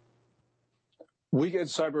Chinese? We get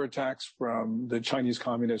cyber attacks from the Chinese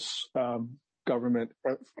Communist government,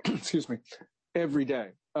 excuse me, every day.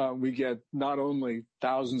 we get not only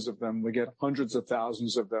thousands of them, we get hundreds of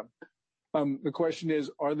thousands of them. The question is,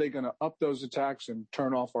 are they going to up those attacks and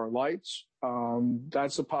turn off our lights?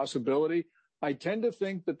 That's a possibility. I tend to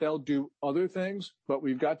think that they'll do other things, but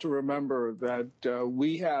we've got to remember that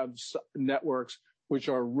we have networks which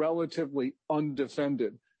are relatively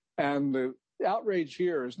undefended. And the outrage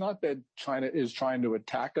here is not that China is trying to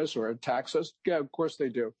attack us or attacks us. Yeah, of course they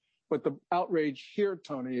do. But the outrage here,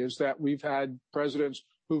 Tony, is that we've had presidents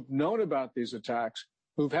who've known about these attacks,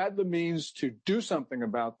 who've had the means to do something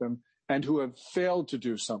about them, and who have failed to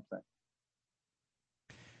do something.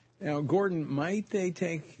 Now, Gordon, might they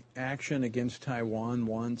take action against Taiwan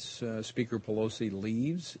once Speaker Pelosi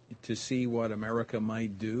leaves to see what America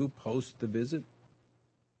might do post the visit?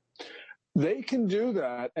 They can do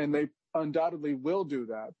that, and they undoubtedly will do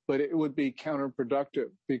that, but it would be counterproductive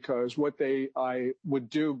because what I would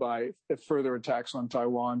do by further attacks on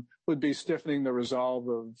Taiwan would be stiffening the resolve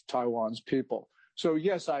of Taiwan's people. So,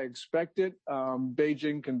 yes, I expect it.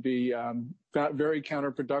 Beijing can be very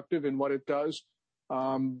counterproductive in what it does,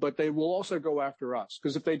 but they will also go after us,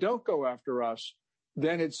 because if they don't go after us,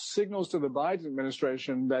 then it signals to the Biden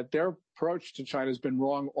administration that their approach to China has been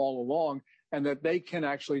wrong all along and that they can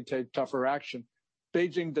actually take tougher action.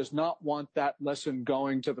 Beijing does not want that lesson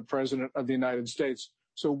going to the president of the United States.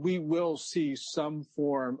 So we will see some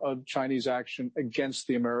form of Chinese action against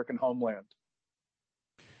the American homeland.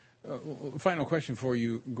 Final question for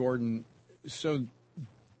you, Gordon. So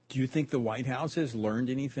do you think the White House has learned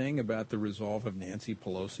anything about the resolve of Nancy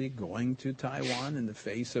Pelosi going to Taiwan in the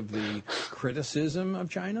face of the criticism of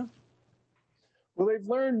China? Well, they've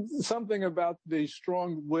learned something about the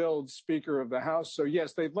strong-willed Speaker of the House. So,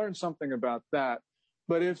 yes, they've learned something about that.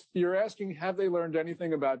 But if you're asking, have they learned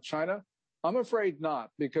anything about China? I'm afraid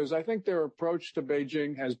not, because I think their approach to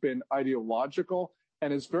Beijing has been ideological,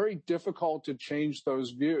 and it's very difficult to change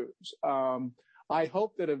those views. I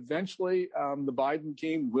hope that eventually the Biden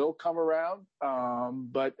team will come around,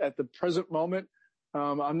 but at the present moment,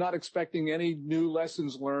 I'm not expecting any new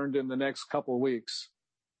lessons learned in the next couple of weeks.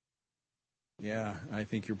 Yeah, I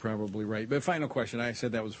think you're probably right. But final question. I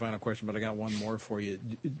said that was the final question, but I got one more for you.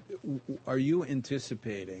 Are you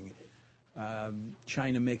anticipating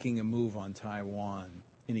China making a move on Taiwan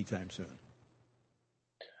anytime soon?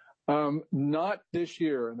 Not this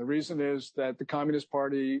year. And the reason is that the Communist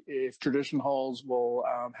Party, if tradition holds, will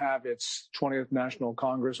have its 20th National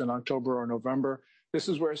Congress in October or November. This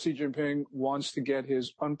is where Xi Jinping wants to get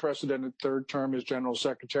his unprecedented third term as general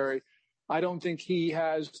secretary. I don't think he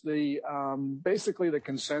has the basically the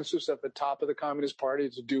consensus at the top of the Communist Party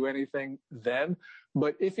to do anything then.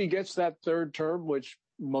 But if he gets that third term, which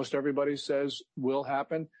most everybody says will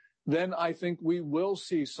happen, then I think we will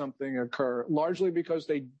see something occur, largely because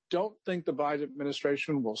they don't think the Biden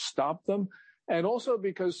administration will stop them, and also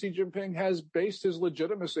because Xi Jinping has based his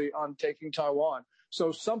legitimacy on taking Taiwan.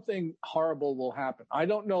 So something horrible will happen. I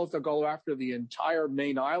don't know if they'll go after the entire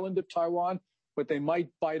main island of Taiwan, but they might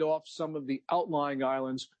bite off some of the outlying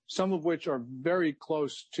islands, some of which are very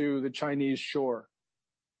close to the Chinese shore.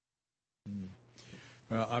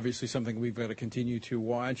 Well, obviously something we've got to continue to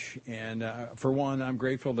watch. And for one, I'm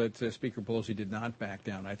grateful that Speaker Pelosi did not back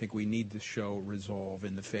down. I think we need to show resolve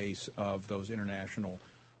in the face of those international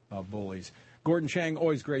bullies. Gordon Chang,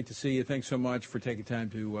 always great to see you. Thanks so much for taking time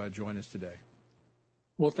to join us today.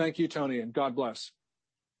 Well, thank you, Tony, and God bless.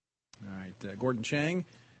 All right. Gordon Chang,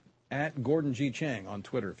 at Gordon G. Chang on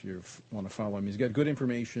Twitter, if you want to follow him. He's got good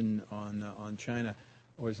information on China.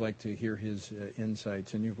 Always like to hear his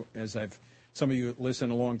insights. And some of you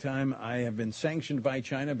listen a long time. I have been sanctioned by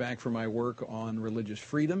China back for my work on religious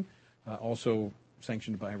freedom, also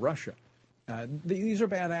sanctioned by Russia. These are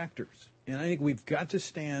bad actors, and I think we've got to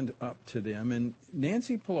stand up to them. And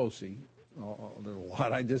Nancy Pelosi, there's a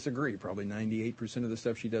lot I disagree. Probably 98% of the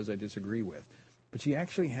stuff she does I disagree with. But she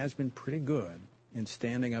actually has been pretty good in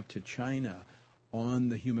standing up to China on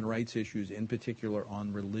the human rights issues, in particular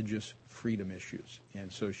on religious freedom issues.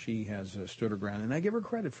 And so she has stood her ground, and I give her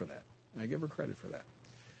credit for that.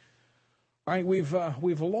 All right,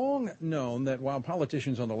 we've long known that while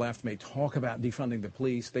politicians on the left may talk about defunding the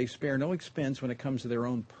police, they spare no expense when it comes to their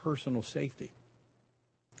own personal safety.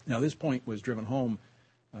 Now, this point was driven home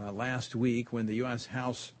last week when the U.S.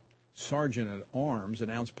 House Sergeant at Arms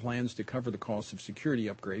announced plans to cover the cost of security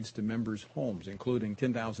upgrades to members' homes, including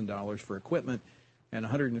 $10,000 for equipment and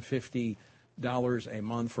 $150 a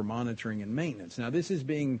month for monitoring and maintenance. Now, this is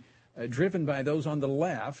being driven by those on the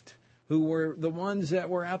left who were the ones that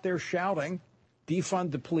were out there shouting,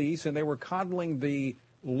 defund the police, and they were coddling the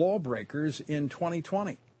lawbreakers in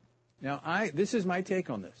 2020. Now, this is my take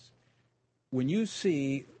on this. When you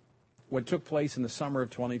see what took place in the summer of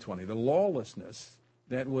 2020, the lawlessness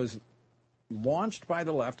that was launched by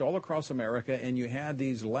the left all across America, and you had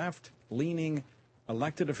these left-leaning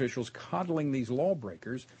elected officials coddling these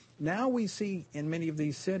lawbreakers. Now we see in many of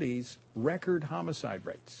these cities record homicide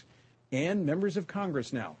rates, and members of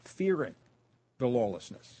Congress now fearing the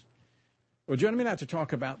lawlessness. Well, joining me now to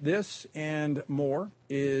talk about this and more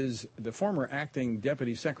is the former acting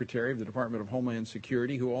Deputy Secretary of the Department of Homeland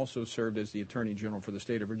Security, who also served as the Attorney General for the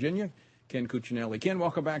state of Virginia, Ken Cuccinelli. Ken,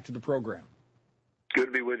 welcome back to the program. Good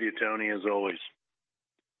to be with you, Tony, as always.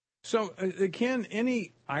 So, Ken,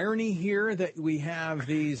 any irony here that we have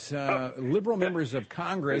these liberal members of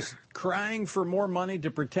Congress crying for more money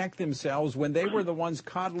to protect themselves when they were the ones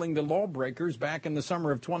coddling the lawbreakers back in the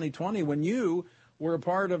summer of 2020 when you were a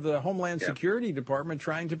part of the Homeland Security Department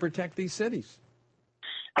trying to protect these cities?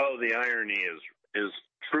 Oh, the irony is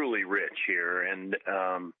truly rich here, and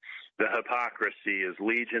the hypocrisy is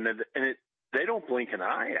legion, and they don't blink an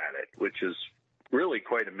eye at it, which is really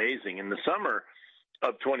quite amazing. In the summer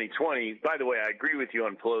of 2020, by the way, I agree with you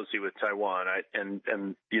on Pelosi with Taiwan, and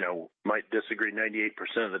might disagree 98%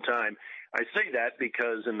 of the time. I say that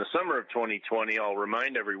because in the summer of 2020, I'll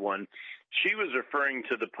remind everyone, she was referring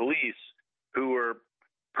to the police who were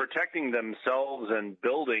protecting themselves and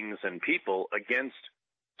buildings and people against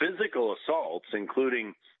physical assaults,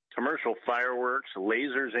 including commercial fireworks,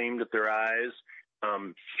 lasers aimed at their eyes,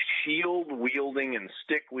 shield-wielding and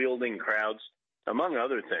stick-wielding crowds, among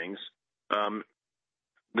other things.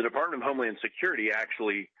 The Department of Homeland Security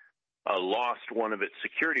actually lost one of its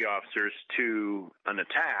security officers to an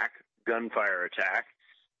attack, gunfire attack,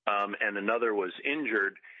 and another was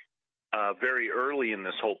injured very early in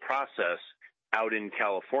this whole process out in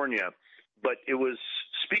California. But it was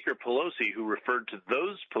Speaker Pelosi who referred to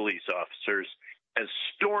those police officers as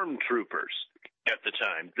stormtroopers at the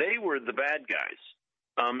time. They were the bad guys.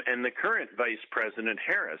 And the current Vice President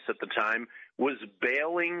Harris at the time was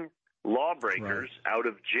bailing lawbreakers out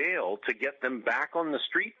of jail to get them back on the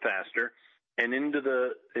street faster and into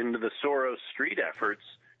the Soros street efforts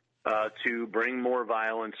to bring more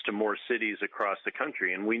violence to more cities across the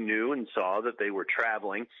country. And we knew and saw that they were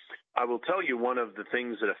traveling. I will tell you, one of the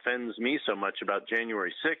things that offends me so much about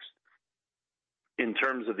January 6th in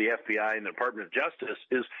terms of the FBI and the Department of Justice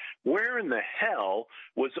is, where in the hell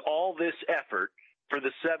was all this effort for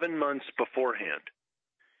the 7 months beforehand?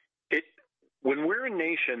 When we're a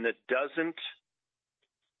nation that doesn't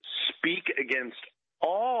speak against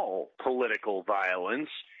all political violence,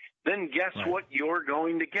 then guess what you're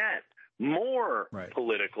going to get? More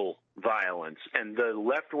political violence. And the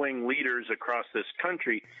left-wing leaders across this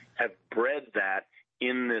country have bred that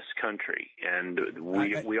in this country. And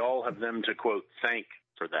we all have them to, quote, thank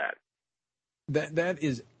for that. That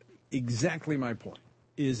is exactly my point,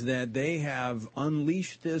 is that they have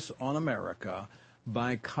unleashed this on America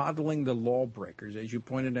by coddling the lawbreakers. As you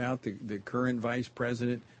pointed out, the current vice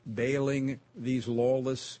president bailing these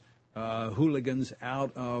lawless hooligans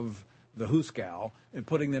out of the Hooskow and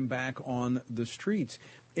putting them back on the streets.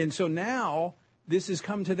 And so now this has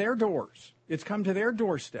come to their doors. It's come to their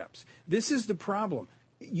doorsteps. This is the problem.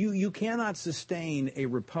 You cannot sustain a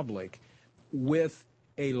republic with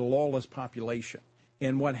a lawless population.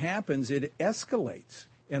 And what happens, it escalates.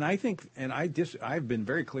 And I think, and I've been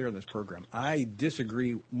very clear on this program, I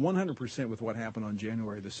disagree 100% with what happened on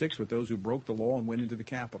January the 6th with those who broke the law and went into the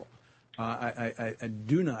Capitol. I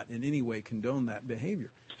do not in any way condone that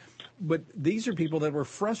behavior. But these are people that were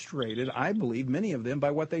frustrated, I believe, many of them,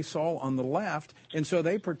 by what they saw on the left, and so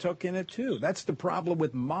they partook in it too. That's the problem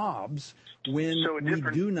with mobs when we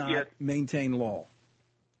do not maintain law.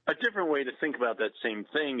 A different way to think about that same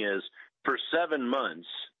thing is, for 7 months,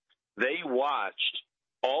 they watched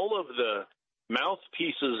all of the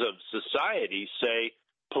mouthpieces of society say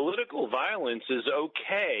political violence is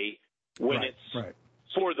okay when it's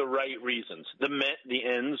for the right reasons. The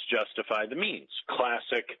ends justify the means.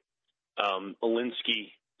 Classic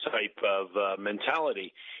Alinsky type of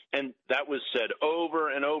mentality. And that was said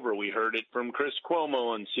over and over. We heard it from Chris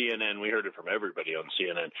Cuomo on CNN. We heard it from everybody on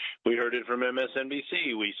CNN. We heard it from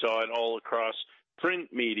MSNBC. We saw it all across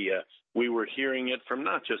print media. We were hearing it from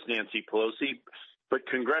not just Nancy Pelosi, but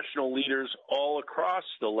congressional leaders all across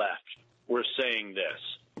the left were saying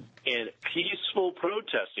this. And peaceful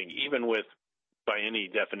protesting, even with, by any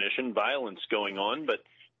definition, violence going on, but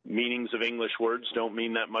meanings of English words don't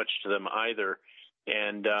mean that much to them either.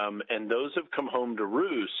 And those have come home to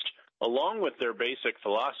roost, along with their basic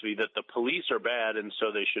philosophy that the police are bad and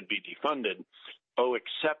so they should be defunded. Oh,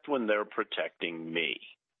 except when they're protecting me.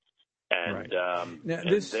 And,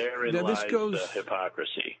 therein lies the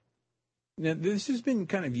hypocrisy. Now, this has been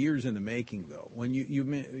kind of years in the making, though. When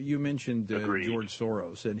you mentioned George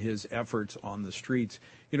Soros and his efforts on the streets,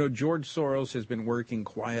 George Soros has been working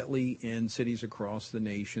quietly in cities across the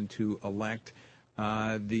nation to elect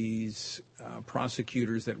these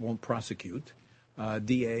prosecutors that won't prosecute,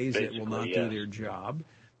 DAs that will not do their job.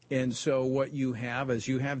 And so what you have is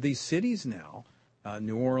you have these cities now,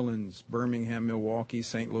 New Orleans, Birmingham, Milwaukee,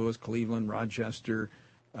 St. Louis, Cleveland, Rochester,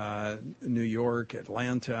 New York,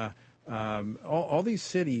 Atlanta, all these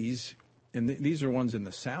cities, and these are ones in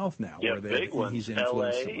the South now. Yeah, where big ones. He's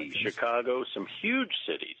influenced L.A., Chicago, some huge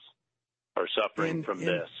cities are suffering from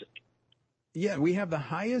this. Yeah, we have the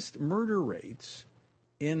highest murder rates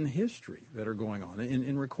in history that are going on,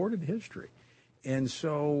 in recorded history. And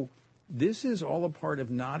so this is all a part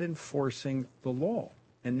of not enforcing the law.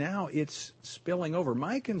 And now it's spilling over.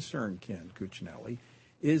 My concern, Ken Cuccinelli,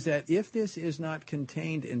 is that if this is not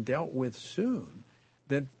contained and dealt with soon,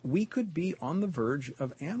 that we could be on the verge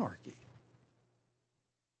of anarchy.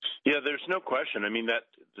 Yeah, there's no question. I mean, that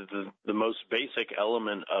the most basic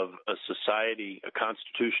element of a society, a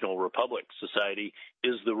constitutional republic society,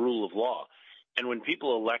 is the rule of law. And when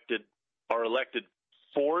people are elected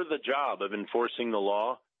for the job of enforcing the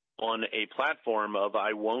law on a platform of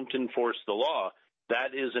I won't enforce the law,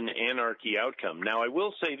 that is an anarchy outcome. Now, I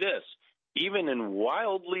will say this. Even in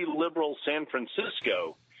wildly liberal San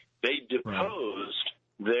Francisco, they deposed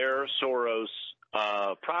their Soros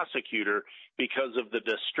prosecutor because of the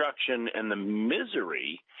destruction and the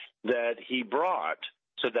misery that he brought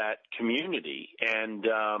to that community, and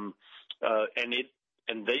it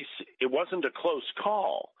wasn't a close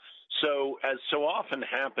call. So, as so often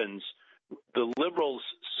happens, the liberals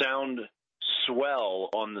sound swell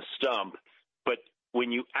on the stump, but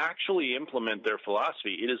when you actually implement their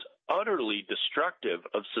philosophy, it is utterly destructive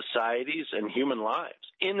of societies and human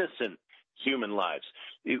lives, innocent human lives,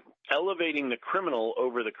 elevating the criminal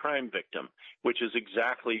over the crime victim, which is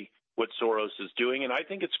exactly what Soros is doing. And I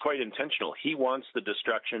think it's quite intentional. He wants the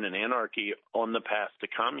destruction and anarchy on the path to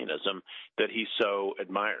communism that he so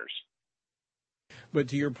admires. But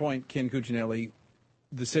to your point, Ken Cuccinelli,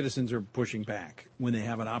 the citizens are pushing back when they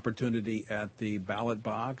have an opportunity at the ballot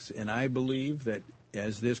box. And I believe that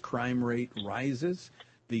as this crime rate rises,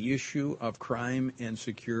 the issue of crime and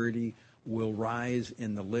security will rise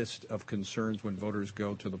in the list of concerns when voters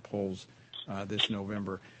go to the polls this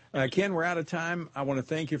November. Ken, we're out of time. I want to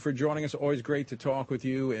thank you for joining us. Always great to talk with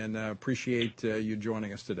you, and appreciate you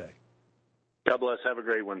joining us today. God bless. Have a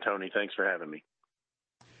great one, Tony. Thanks for having me.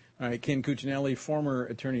 All right, Ken Cuccinelli, former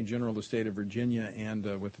Attorney General of the state of Virginia and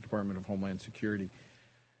with the Department of Homeland Security.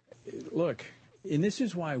 Look, and this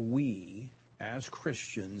is why we, as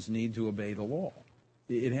Christians, need to obey the law.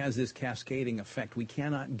 It has this cascading effect. We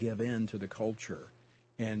cannot give in to the culture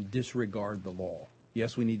and disregard the law.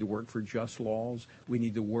 Yes, we need to work for just laws. We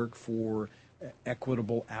need to work for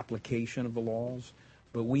equitable application of the laws.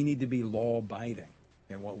 But we need to be law-abiding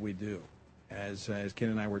in what we do. As Ken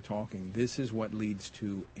and I were talking, this is what leads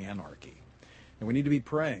to anarchy. And we need to be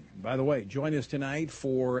praying. By the way, join us tonight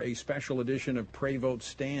for a special edition of Pray, Vote,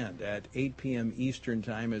 Stand at 8 p.m. Eastern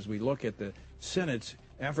Time as we look at the Senate's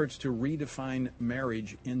efforts to redefine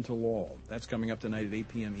marriage into law. That's coming up tonight at 8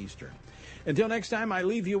 p.m. Eastern. Until next time, I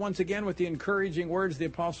leave you once again with the encouraging words of the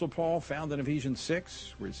Apostle Paul found in Ephesians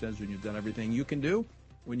 6, where it says, when you've done everything you can do,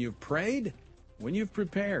 when you've prayed, when you've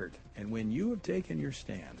prepared, and when you have taken your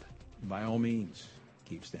stand, by all means,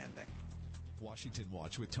 keep standing. Washington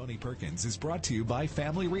Watch with Tony Perkins is brought to you by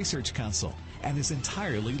Family Research Council and is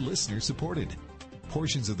entirely listener-supported.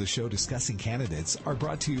 Portions of the show discussing candidates are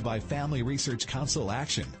brought to you by Family Research Council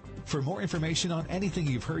Action. For more information on anything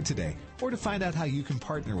you've heard today, or to find out how you can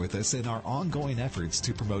partner with us in our ongoing efforts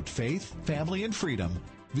to promote faith, family, and freedom,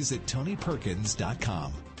 visit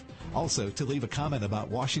TonyPerkins.com. Also, to leave a comment about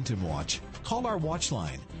Washington Watch, call our watch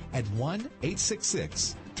line at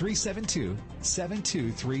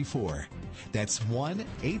 1-866-372-7234. That's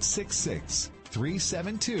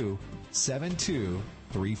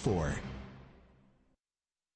 1-866-372-7234.